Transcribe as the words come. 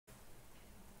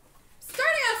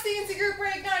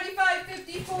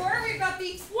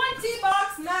the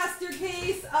 20-box master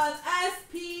case of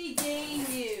SP Game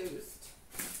Used.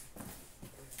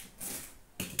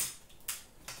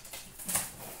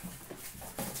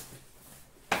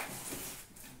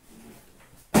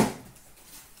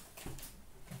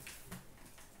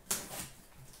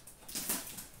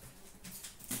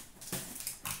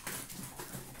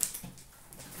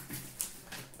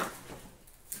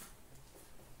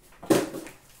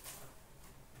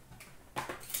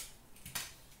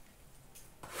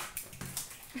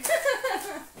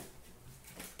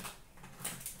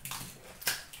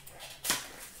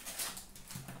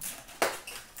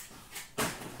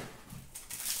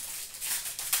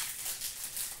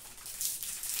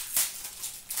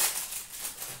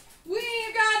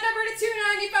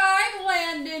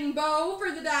 Bow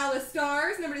for the Dallas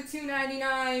Stars, number to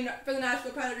 299 for the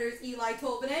Nashville Predators, Eli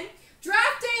Tolvanen.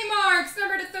 Draft day marks,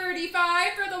 number to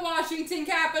 35 for the Washington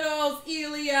Capitals,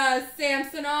 Ilya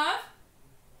Samsonov.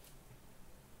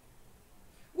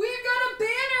 We've got a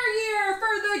banner here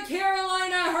for the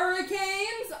Carolina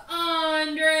Hurricanes,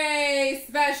 Andrei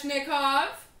Svechnikov.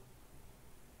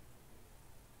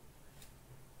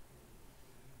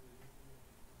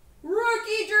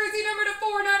 Rookie jersey number to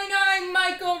 499,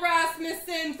 Michael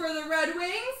Rasmussen for the Red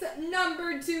Wings.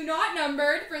 Numbered to not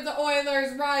numbered for the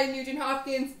Oilers, Ryan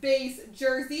Nugent-Hopkins base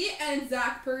jersey. And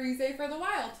Zach Parise for the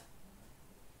Wild.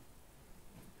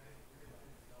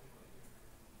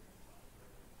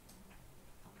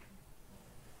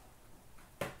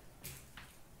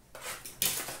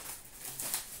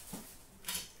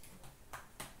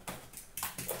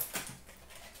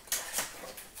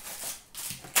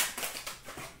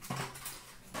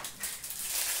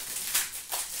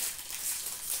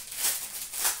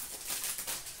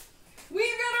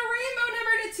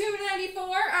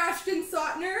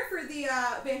 For the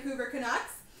Vancouver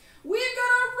Canucks. We've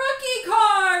got a rookie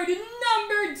card,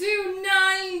 number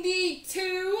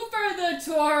 292 for the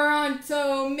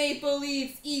Toronto Maple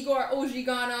Leafs, Igor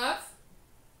Ozhiganov.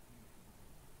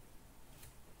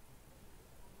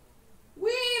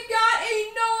 We've got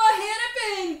a Noah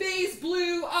Hannafin base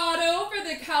blue auto for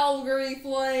the Calgary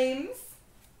Flames.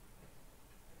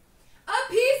 A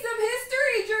piece of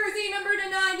history jersey number to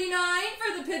 99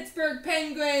 for the Pittsburgh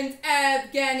Penguins,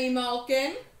 Evgeny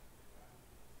Malkin.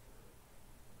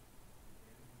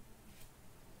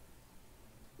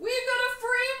 We've got a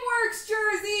Frameworks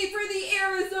jersey for the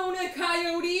Arizona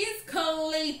Coyotes,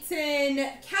 Clayton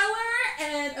Keller,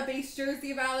 and a base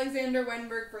jersey of Alexander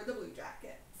Wenberg for the Blue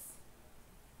Jackets.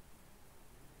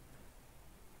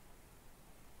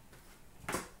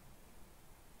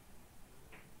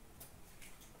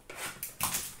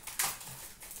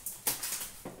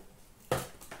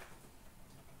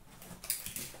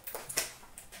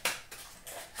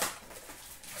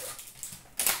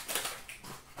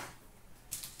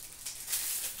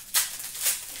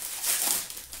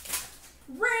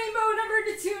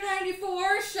 To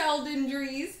 294, Sheldon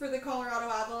Dries for the Colorado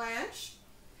Avalanche.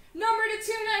 Number to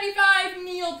 295,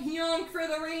 Neil Pionk for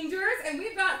the Rangers. And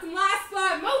we've got some last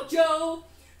spot mojo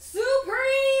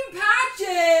Supreme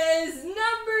patches.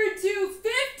 Number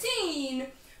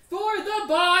 215 for the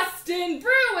Boston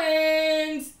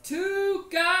Bruins,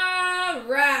 Tuukka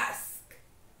Rask.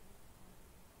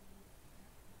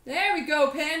 There we go,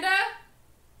 Panda.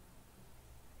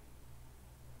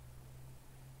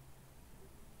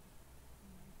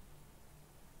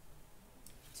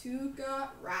 Tuukka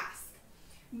Rask.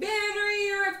 Banner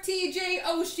year of TJ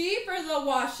Oshie for the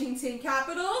Washington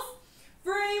Capitals.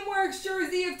 Frameworks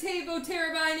jersey of Teuvo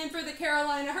Teravainen for the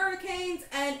Carolina Hurricanes.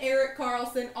 And Erik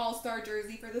Karlsson All-Star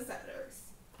jersey for the Senators.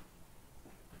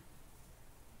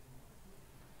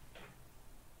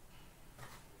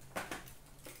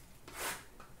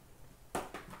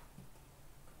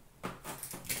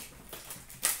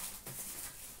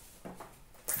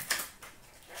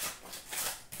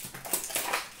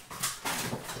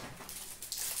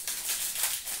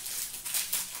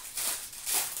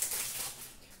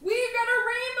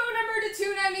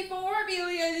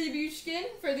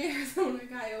 For the Arizona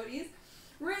Coyotes.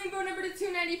 Rainbow number to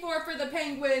 294 for the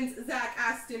Penguins, Zach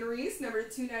Aston Reese. Number to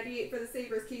 298 for the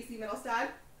Sabres, Casey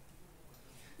Mittelstadt.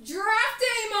 Draft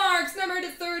day marks, number to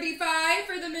 35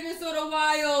 for the Minnesota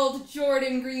Wild,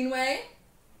 Jordan Greenway.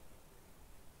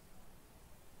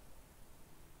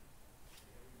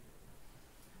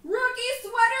 Rookie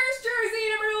sweaters jersey,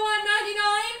 number to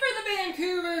 199 for the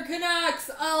Vancouver Canucks,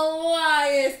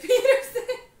 Elias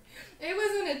Peterson. It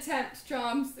was an attempt,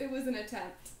 Chomps. It was an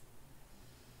attempt.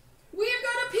 We've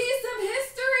got a piece of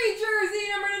history jersey,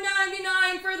 number to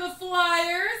 99 for the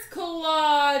Flyers,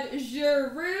 Claude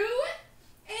Giroux.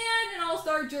 And an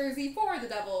all-star jersey for the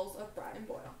Devils of Brian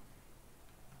Boyle.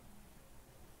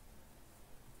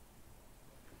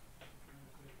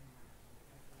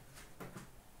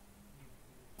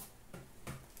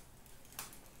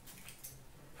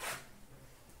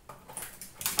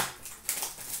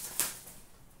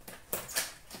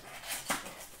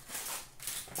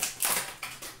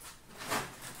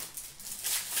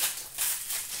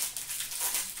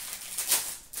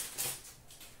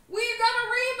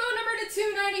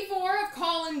 294 of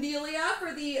Colin Delia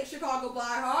for the Chicago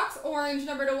Blackhawks. Orange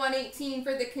number to 118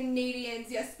 for the Canadiens,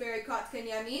 Jesperi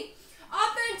Kotkaniemi.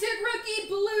 Authentic rookie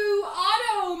blue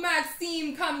auto,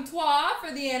 Maxime Comtois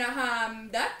for the Anaheim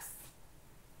Ducks.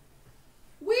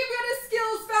 We've got a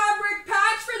Skills Fabric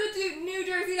patch for the New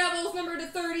Jersey Devils, number to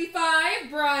 35,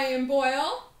 Brian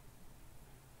Boyle.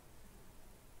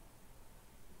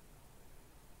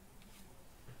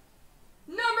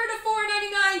 Number to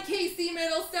 499, Casey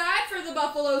Middlestad for the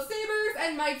Buffalo Sabres,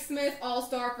 and Mike Smith,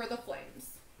 All-Star for the Flames.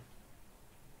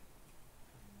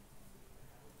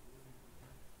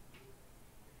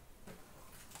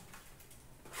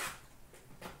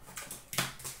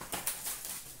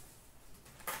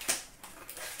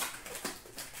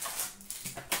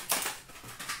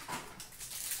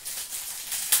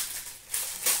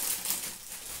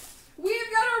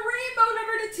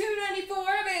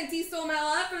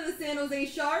 Somella for the San Jose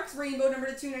Sharks. Rainbow number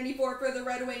to 294 for the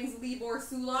Red Wings, Libor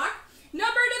Sulak.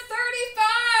 Number to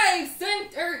 35,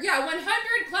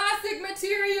 100 Classic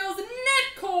Materials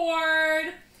Net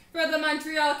Cord for the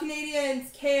Montreal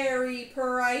Canadiens, Carey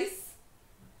Price.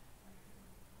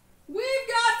 We've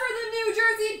got for the New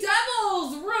Jersey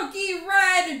Devils, rookie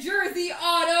red jersey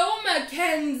auto,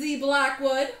 Mackenzie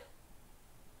Blackwood.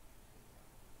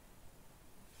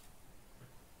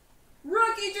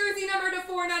 Rookie jersey number to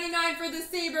 499 for the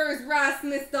Sabres,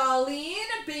 Rasmus Dahlin.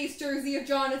 Base jersey of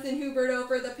Jonathan Huberdeau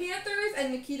for the Panthers,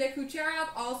 and Nikita Kucherov,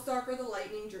 All-Star for the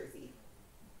Lightning jersey.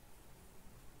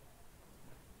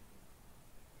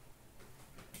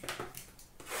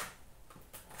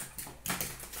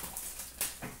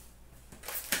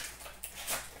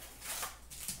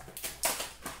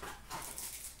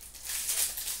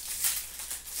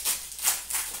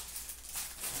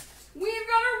 We've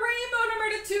got a rainbow number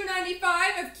to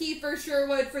 295 of Kiefer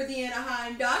Sherwood for the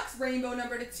Anaheim Ducks. Rainbow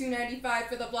number to 295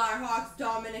 for the Blackhawks,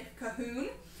 Dominic Cahoon.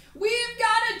 We've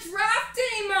got a draft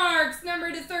day marks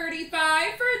number to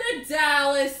 35 for the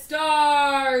Dallas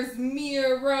Stars,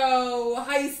 Miro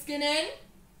Heiskanen.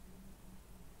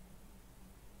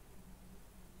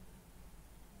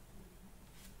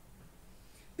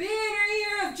 Banner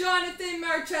year of Jonathan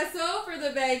Marchessault for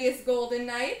the Vegas Golden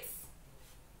Knights.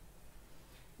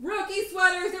 Rookie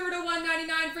sweaters number to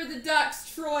 199 for the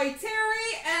Ducks, Troy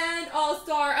Terry, and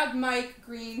All-Star of Mike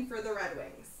Green for the Red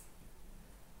Wings.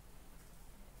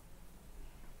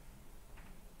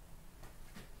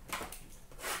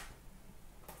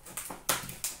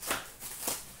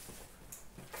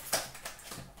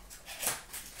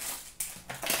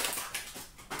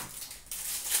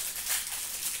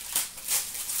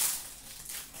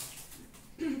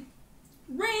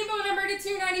 Rainbow number to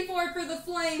 294 for the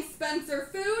Flames, Spencer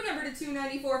Food. Number to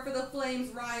 294 for the Flames,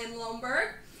 Ryan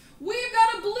Lomberg. We've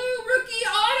got a blue rookie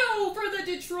auto for the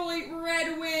Detroit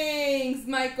Red Wings,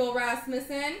 Michael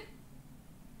Rasmussen.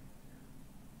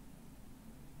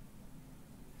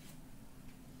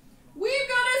 We've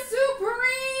got a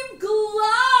Supreme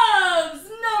Gloves,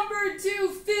 number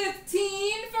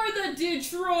 215 for the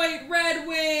Detroit Red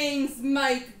Wings,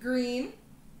 Mike Green.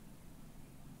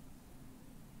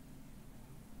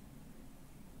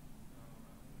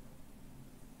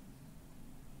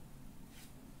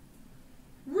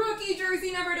 Rookie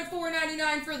jersey number to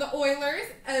 499 for the Oilers,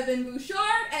 Evan Bouchard,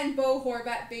 and Bo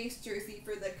Horvat base jersey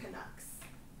for the Canucks.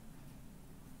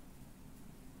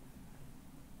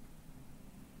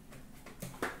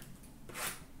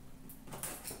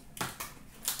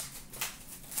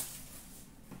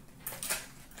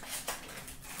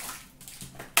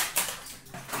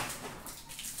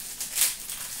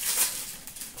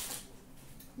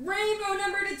 Rainbow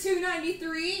number to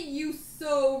 293,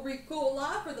 Juuso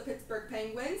Ricola for the Pittsburgh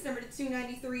Penguins. Number to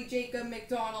 293, Jacob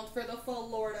McDonald for the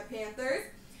Florida Panthers.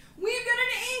 We've got an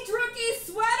inked rookie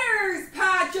sweaters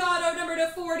patch auto number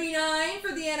to 49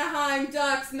 for the Anaheim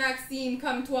Ducks, Maxime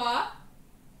Comtois.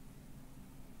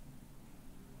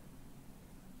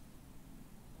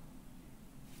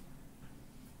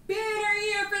 Banner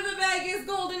year for the Vegas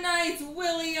Golden Knights,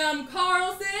 William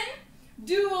Karlsson.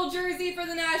 Dual jersey for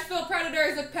the Nashville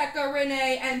Predators of Pekka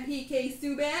Rinne and PK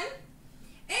Subban.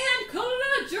 And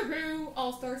Claude Giroux,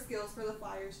 All-Star Skills for the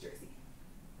Flyers jersey.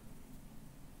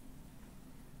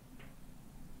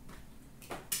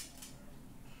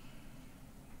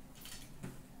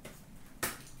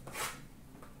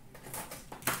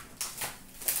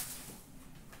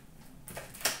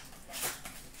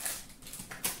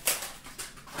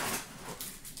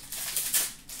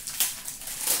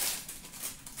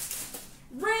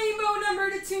 Rainbow number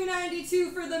to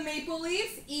 292 for the Maple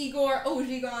Leafs, Igor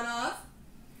Ozhiganov.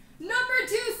 Number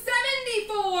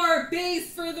 274,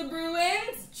 base for the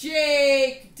Bruins,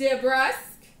 Jake DeBrusk.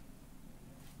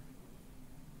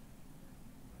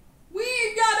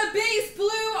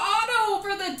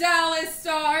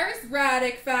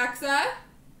 Automatic Faxa.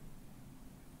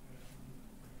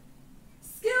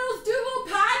 Skills Dual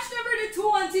Patch number to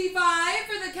 25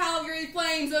 for the Calgary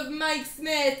Flames of Mike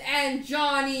Smith and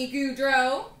Johnny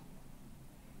Gaudreau.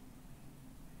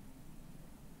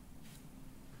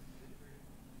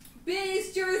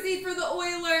 Base jersey for the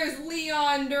Oilers,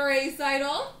 Leon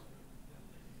Draisaitl.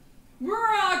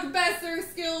 Brock Besser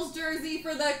skills jersey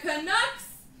for the Canucks.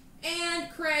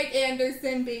 And Craig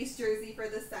Anderson base jersey for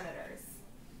the Senators.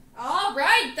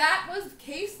 Alright, that was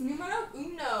case numero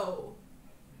uno.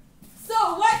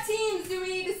 So, what teams do we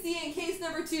need to see in case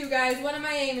number 2, guys? What am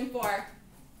I aiming for?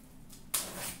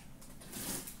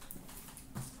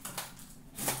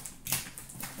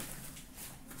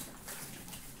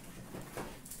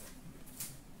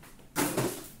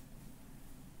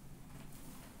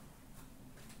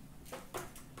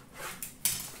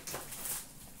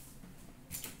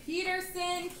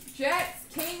 Peterson, Jets,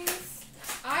 Kings,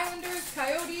 Islanders,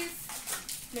 Coyotes,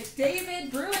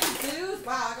 McDavid, Bruins, Blues.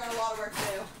 Wow, I got a lot of work to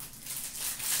do.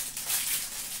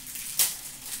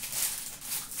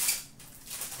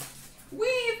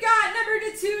 We've got number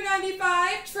to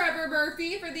 295, Trevor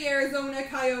Murphy for the Arizona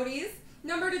Coyotes.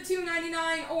 Number to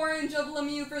 299, Orange of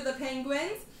Lemieux for the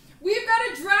Penguins. We've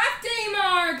got a draft day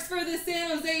marks for the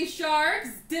San Jose Sharks,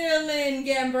 Dylan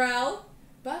Gambrell.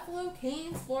 Buffalo,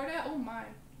 Canes, Florida, oh my.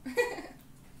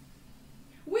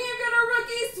 We've got a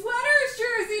rookie sweaters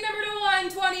jersey number to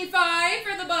 125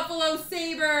 for the Buffalo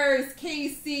Sabres,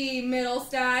 Casey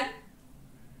Middlestad.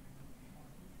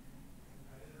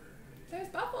 There's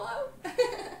Buffalo. For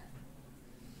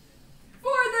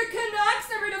the Canucks,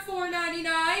 number to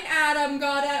 499, Adam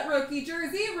Gaudette rookie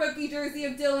jersey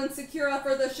of Dylan Secura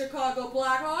for the Chicago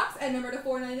Blackhawks, and number to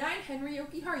 499, Henry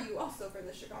Jokiharju, also for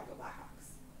the Chicago Blackhawks.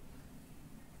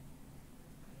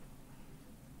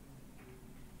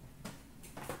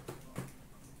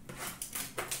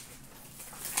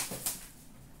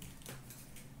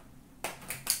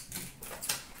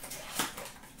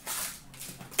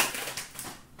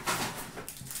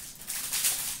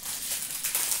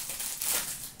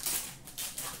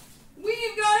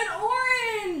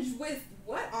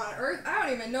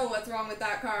 Know what's wrong with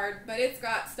that card, but it's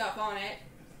got stuff on it.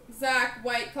 Zach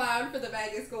Whitecloud for the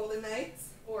Vegas Golden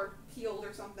Knights, or peeled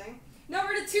or something.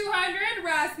 Number to 200,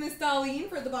 Rasmus Dahlin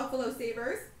for the Buffalo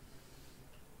Sabres.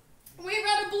 We've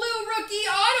got a blue rookie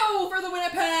auto for the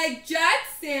Winnipeg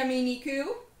Jets, Sami Niku.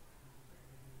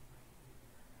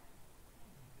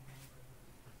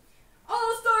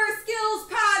 All-Star Skills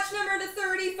patch number to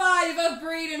 35 of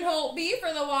Braden Holtby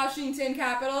for the Washington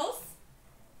Capitals.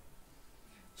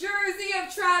 Jersey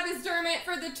of Travis Dermott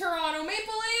for the Toronto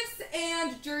Maple Leafs,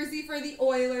 and jersey for the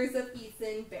Oilers of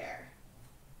Ethan Bear.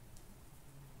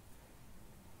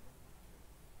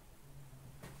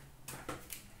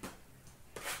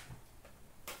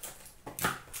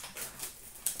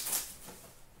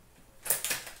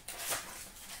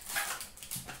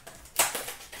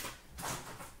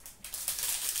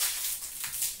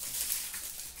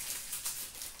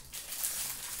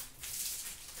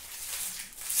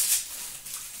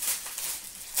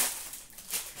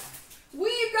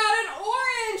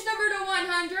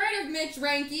 Mitch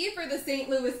Reinke for the St.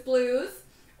 Louis Blues.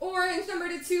 Orange number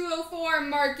to 204,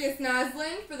 Marcus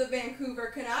Naslund for the Vancouver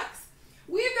Canucks.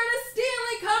 We've got a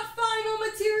Stanley Cup Final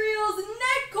Materials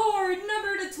neck cord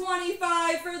number to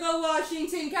 25 for the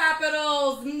Washington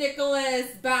Capitals, Nicholas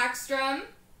Backstrom.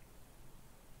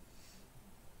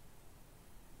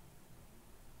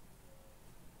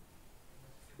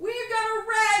 We've got a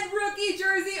red rookie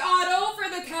jersey auto for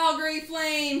the Calgary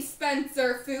Flames,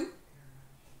 Spencer Fouke.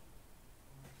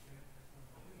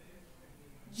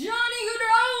 Johnny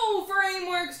Gaudreau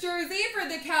Frameworks jersey for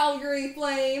the Calgary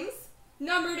Flames.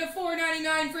 Number to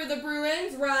 499 for the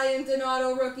Bruins, Ryan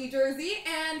Donato rookie jersey.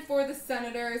 And for the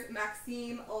Senators,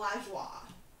 Maxime Lajoie.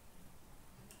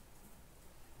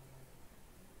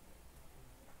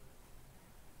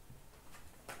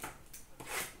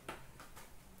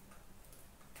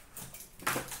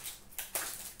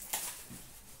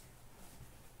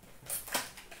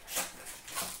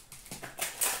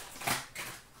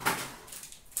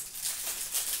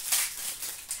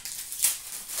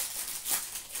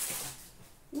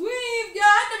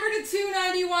 Number to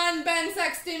 291, Ben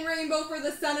Sexton Rainbow for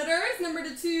the Senators. Number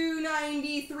to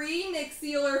 293, Nick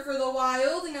Seeler for the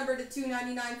Wild. And number to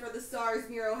 299 for the Stars,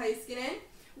 Miro Heiskanen.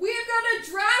 We've got a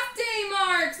draft day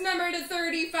marks. Number to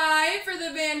 35 for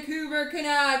the Vancouver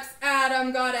Canucks,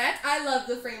 Adam Gaudette. I love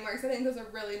the frameworks. I think those are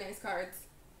really nice cards.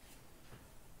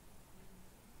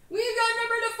 We've got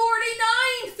number to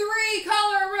 49,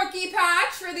 three-color rookie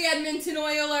patch for the Edmonton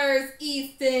Oilers,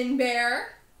 Ethan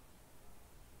Bear.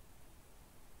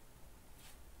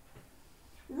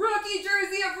 Rookie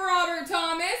jersey of Robert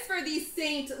Thomas for the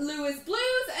St. Louis Blues,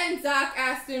 and Zach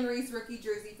Aston Reese rookie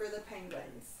jersey for the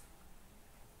Penguins.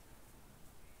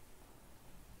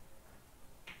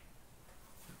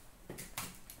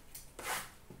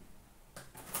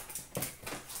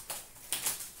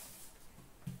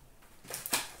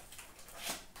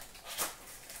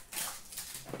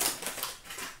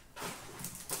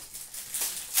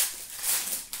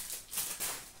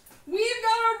 We've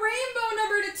got a rainbow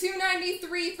number to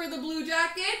 293 for the Blue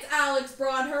Jackets, Alex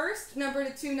Broadhurst. Number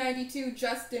to 292,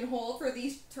 Justin Holl for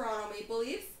the Toronto Maple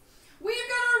Leafs. We've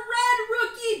got a red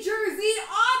rookie jersey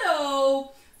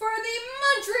auto for the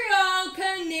Montreal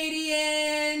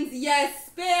Canadiens. Yes,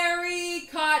 Barry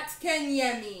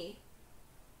Kotkaniemi.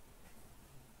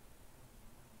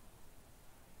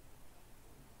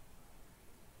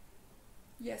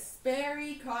 Yes,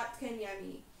 Barry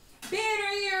Kotkaniemi.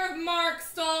 Banner year of Mark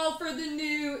Stahl for the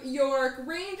New York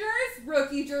Rangers.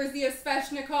 Rookie jersey of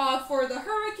Svechnikov for the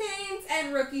Hurricanes.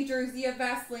 And rookie jersey of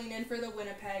Vasilinen for the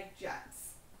Winnipeg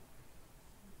Jets.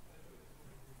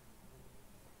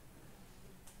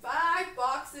 5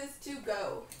 boxes to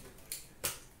go.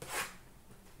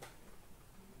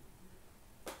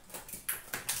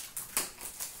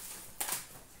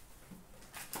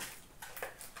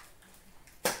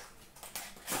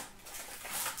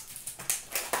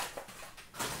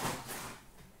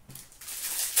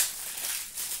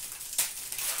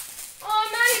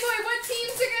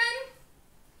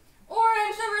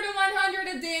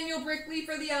 Brickley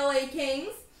for the LA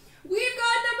Kings. We've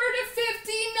got number to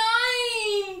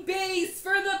 59 base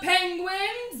for the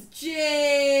Penguins,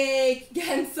 Jake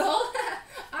Gensel.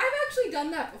 I've actually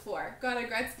done that before. Got a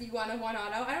Gretzky 101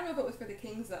 auto. I don't know if it was for the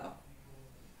Kings though.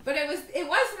 But it was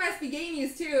from SB Game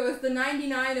Use too. It was the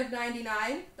 99 of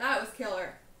 99. That was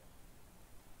killer.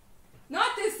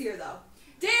 Not this year though.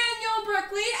 Daniel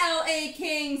Brickley, LA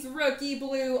Kings rookie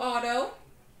blue auto.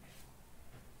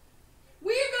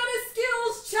 We've got a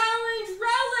Skills Challenge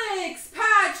Relics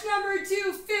patch number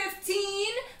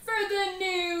 215 for the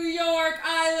New York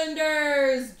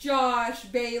Islanders, Josh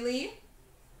Bailey.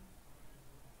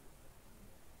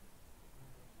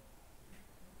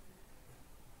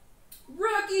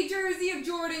 Rookie jersey of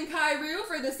Jordan Kyrou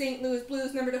for the St. Louis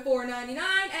Blues number to 499,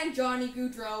 and Johnny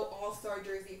Gaudreau All-Star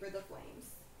jersey for the Flames.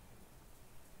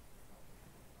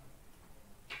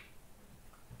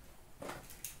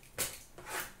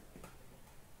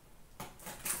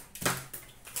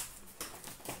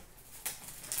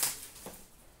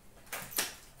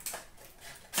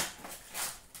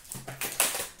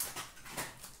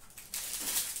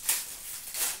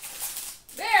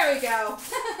 There we go.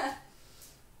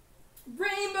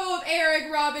 Rainbow of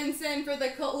Eric Robinson for the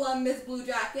Columbus Blue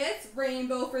Jackets.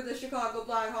 Rainbow for the Chicago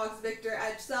Blackhawks, Victor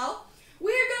Edgecell.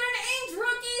 We've got an inked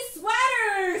rookie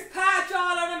sweaters patch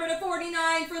auto number to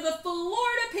 49 for the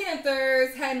Florida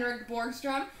Panthers, Henrik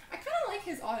Borgstrom. I kind of like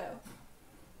his auto.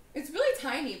 It's really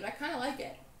tiny, but I kind of like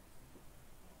it.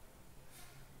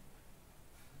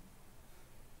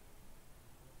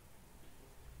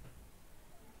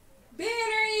 Banner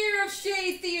year of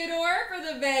Shea Theodore for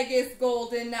the Vegas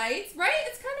Golden Knights. Right?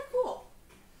 It's kind of cool.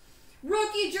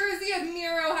 Rookie jersey of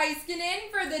Miro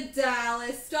Heiskanen for the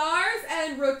Dallas Stars.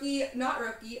 And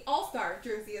all-star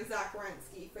jersey of Zach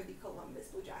Werenski for the Columbus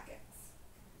Blue Jackets.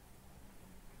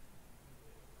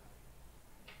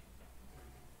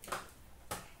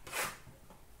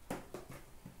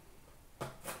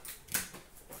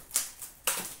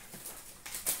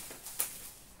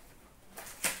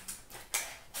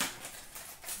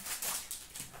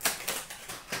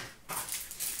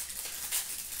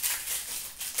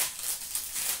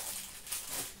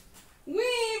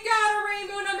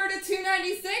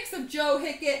 Of Joe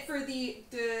Hickett for the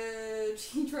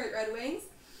Detroit Red Wings.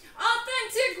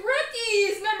 Authentic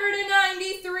rookies, number to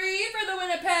 93 for the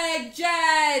Winnipeg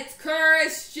Jets,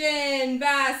 Christian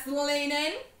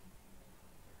Vasilinen.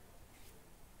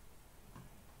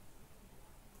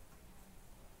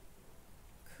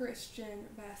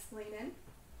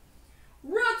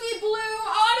 Rookie blue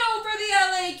auto for the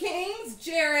LA Kings,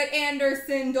 Jarrett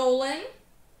Anderson Dolan.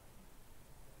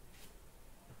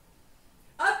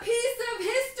 A piece of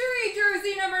history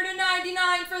jersey number to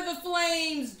 99 for the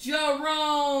Flames,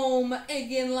 Jerome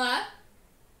Iginla.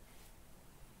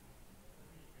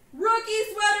 Rookie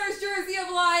sweaters jersey of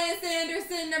Elias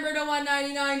Anderson number to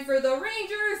 199 for the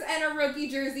Rangers, and a rookie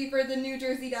jersey for the New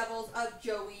Jersey Devils of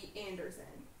Joey Anderson.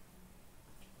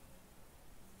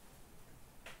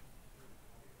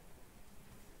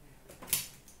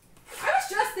 I was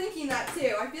just thinking that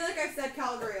too. I feel like I've said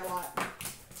Calgary a lot.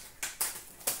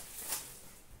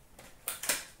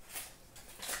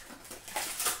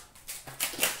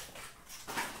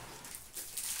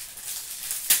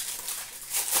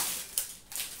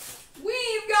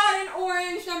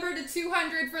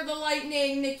 200 for the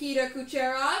Lightning, Nikita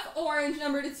Kucherov. Orange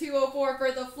number to 204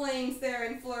 for the Flames,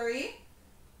 Theoren Fleury.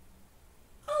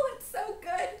 Oh, it's so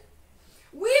good.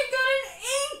 We've got an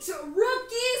inked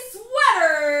rookie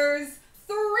sweaters.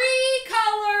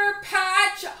 3-color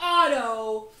patch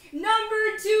auto.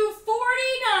 Number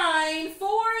 249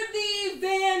 for the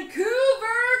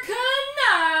Vancouver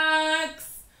Canucks,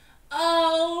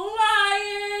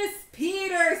 Elias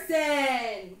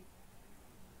Peterson.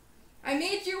 I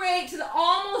made you wait to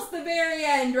almost the very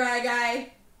end, Drag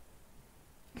Eye.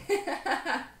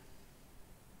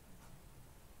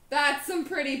 That's some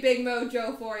pretty big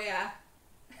mojo for ya.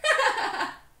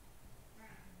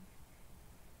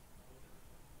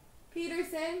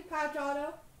 Peterson, patch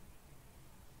auto.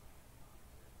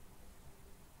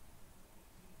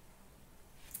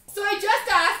 So I just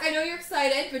asked, I know you're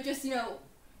excited, but just, no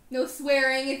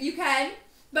swearing if you can.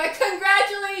 But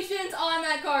congratulations on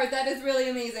that card. That is really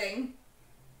amazing.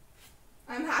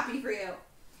 I'm happy for you.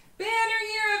 Banner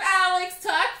year of Alex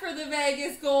Tuck for the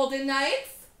Vegas Golden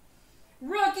Knights.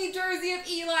 Rookie jersey of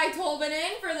Eli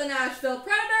Tolvanen for the Nashville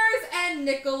Predators. And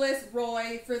Nicholas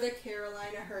Roy for the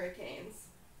Carolina Hurricanes.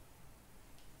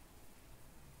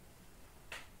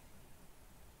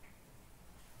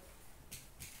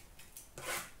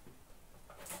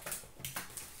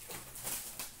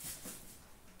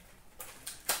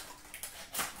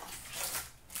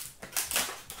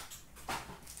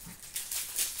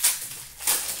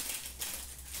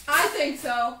 I think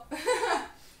so.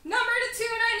 Number to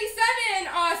 297,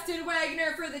 Austin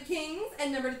Wagner for the Kings.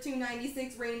 And number to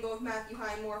 296, Rainbow of Matthew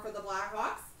Highmore for the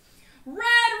Blackhawks.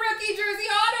 Red rookie jersey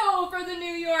auto for the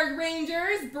New York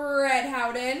Rangers, Brett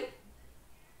Howden.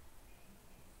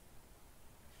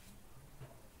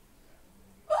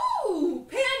 Ooh,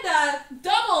 Panda,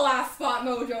 double last spot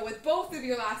mojo with both of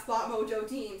your last spot mojo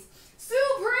teams.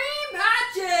 Supreme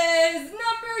patches,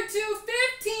 number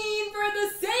 215 for the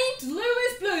St.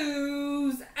 Louis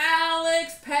Blues,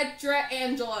 Alex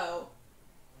Pietrangelo.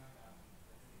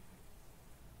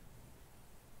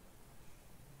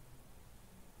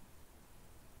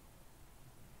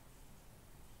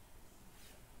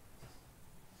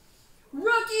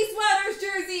 Rookie sweaters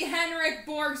jersey, Henrik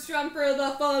Borgstrom for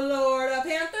the Florida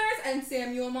Panthers, and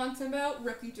Samuel Montembeault,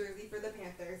 rookie jersey for the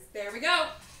Panthers. There we go.